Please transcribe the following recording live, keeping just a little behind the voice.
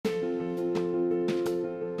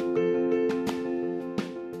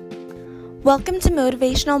Welcome to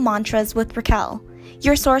Motivational Mantras with Raquel,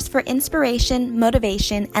 your source for inspiration,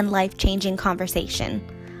 motivation, and life-changing conversation.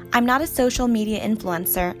 I'm not a social media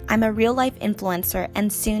influencer. I'm a real-life influencer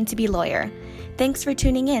and soon-to-be lawyer. Thanks for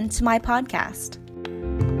tuning in to my podcast.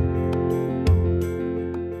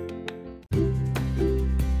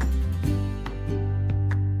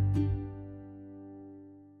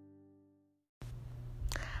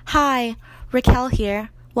 Hi, Raquel here.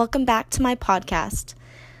 Welcome back to my podcast.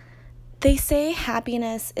 They say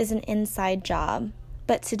happiness is an inside job,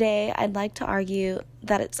 but today I'd like to argue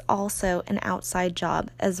that it's also an outside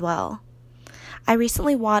job as well. I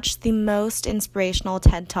recently watched the most inspirational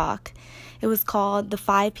TED Talk. It was called The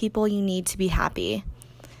 5 People You Need to Be Happy.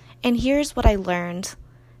 And here's what I learned.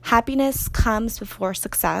 Happiness comes before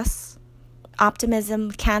success.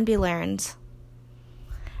 Optimism can be learned.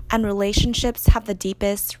 And relationships have the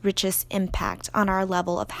deepest, richest impact on our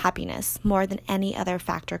level of happiness more than any other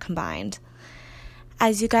factor combined.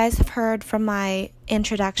 As you guys have heard from my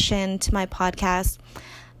introduction to my podcast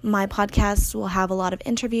will have a lot of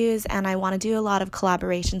interviews, and I want to do a lot of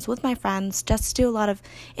collaborations with my friends, just to do a lot of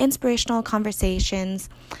inspirational conversations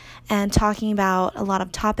and talking about a lot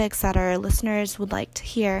of topics that our listeners would like to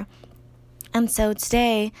hear. And so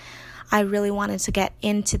today, I really wanted to get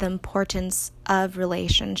into the importance of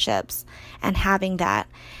relationships and having that.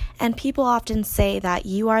 And people often say that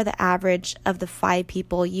you are the average of the 5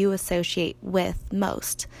 people you associate with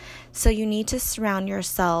most. So you need to surround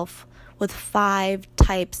yourself with 5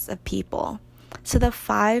 types of people. So the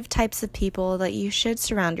 5 types of people that you should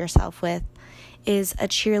surround yourself with is a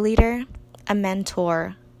cheerleader, a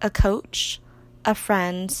mentor, a coach, a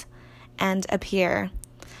friend, and a peer.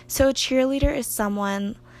 So a cheerleader is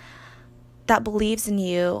someone that believes in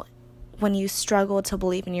you when you struggle to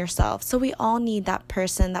believe in yourself. So we all need that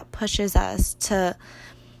person that pushes us to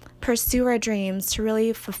pursue our dreams, to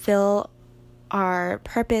really fulfill our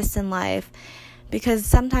purpose in life, because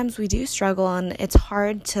sometimes we do struggle and it's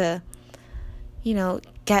hard to,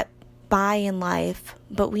 get by in life,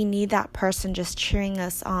 but we need that person just cheering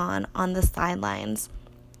us on the sidelines.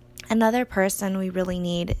 Another person we really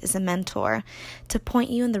need is a mentor to point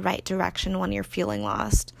you in the right direction when you're feeling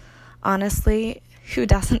lost. Honestly, who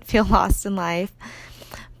doesn't feel lost in life?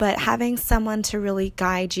 But having someone to really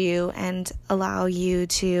guide you and allow you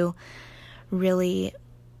to really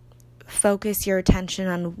focus your attention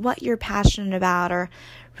on what you're passionate about, or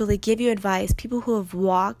really give you advice, people who have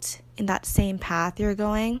walked in that same path you're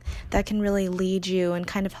going, that can really lead you and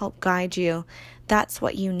kind of help guide you, that's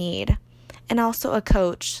what you need. And also a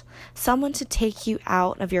coach, someone to take you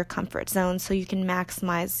out of your comfort zone so you can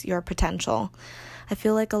maximize your potential. I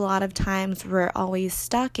feel like a lot of times we're always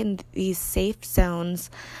stuck in these safe zones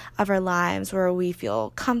of our lives where we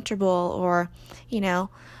feel comfortable, or,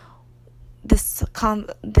 this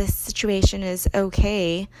situation is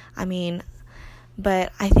okay.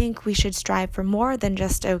 But I think we should strive for more than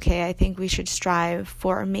just okay. I think we should strive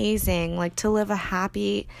for amazing, to live a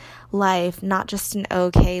happy life, not just an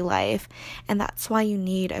okay life. And that's why you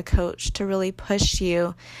need a coach to really push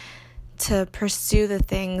you to pursue the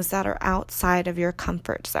things that are outside of your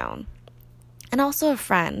comfort zone. And also a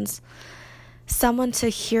friend, someone to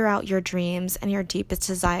hear out your dreams and your deepest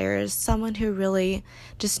desires, someone who really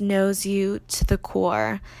just knows you to the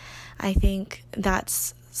core. I think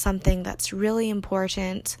that's something that's really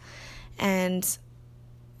important, and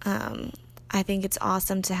I think it's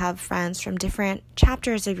awesome to have friends from different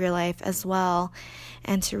chapters of your life as well,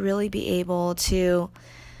 and to really be able to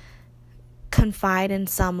confide in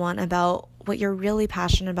someone about what you're really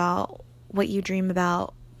passionate about, what you dream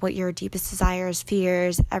about, what your deepest desires,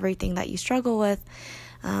 fears, everything that you struggle with,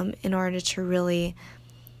 in order to really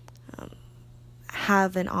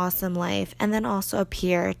have an awesome life. And then also a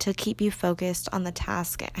peer to keep you focused on the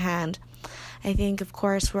task at hand. I think, of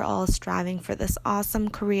course, we're all striving for this awesome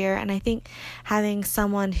career, and I think having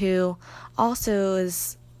someone who also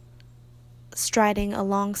is striding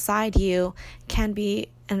alongside you can be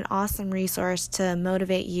an awesome resource to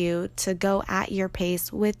motivate you to go at your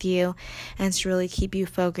pace with you and to really keep you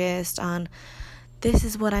focused on, this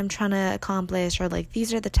is what I'm trying to accomplish, or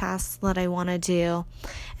these are the tasks that I want to do.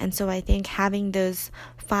 And so I think having those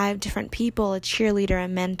 5 different people, a cheerleader, a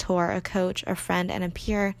mentor, a coach, a friend, and a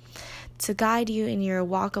peer to guide you in your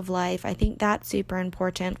walk of life, I think that's super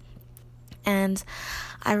important. And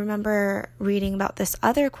I remember reading about this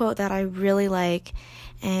other quote that I really like,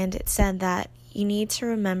 and it said that you need to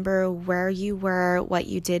remember where you were, what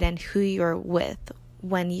you did, and who you're with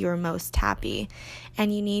when you're most happy.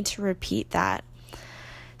 And you need to repeat that.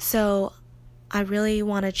 So I really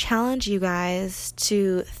want to challenge you guys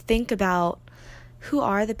to think about Who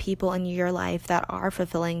are the people in your life that are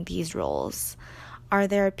fulfilling these roles? Are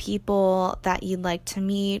there people that you'd like to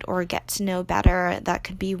meet or get to know better that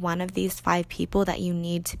could be one of these 5 people that you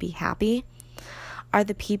need to be happy? Are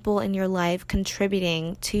the people in your life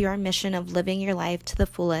contributing to your mission of living your life to the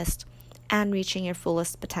fullest and reaching your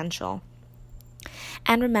fullest potential?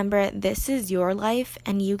 And remember, this is your life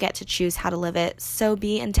and you get to choose how to live it. So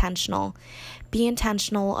be intentional. Be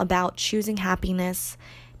intentional about choosing happiness,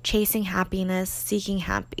 chasing happiness, seeking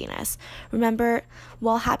happiness. Remember,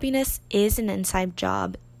 while happiness is an inside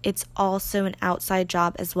job, it's also an outside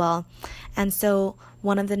job as well. And so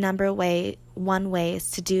one of the one ways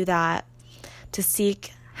to do that, to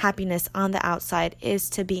seek happiness on the outside, is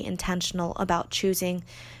to be intentional about choosing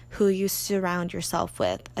who you surround yourself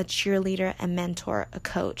with: a cheerleader, a mentor, a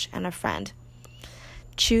coach, and a friend.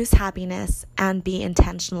 Choose happiness and be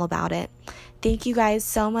intentional about it. Thank you guys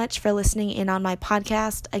so much for listening in on my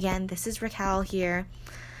podcast. Again, this is Raquel here.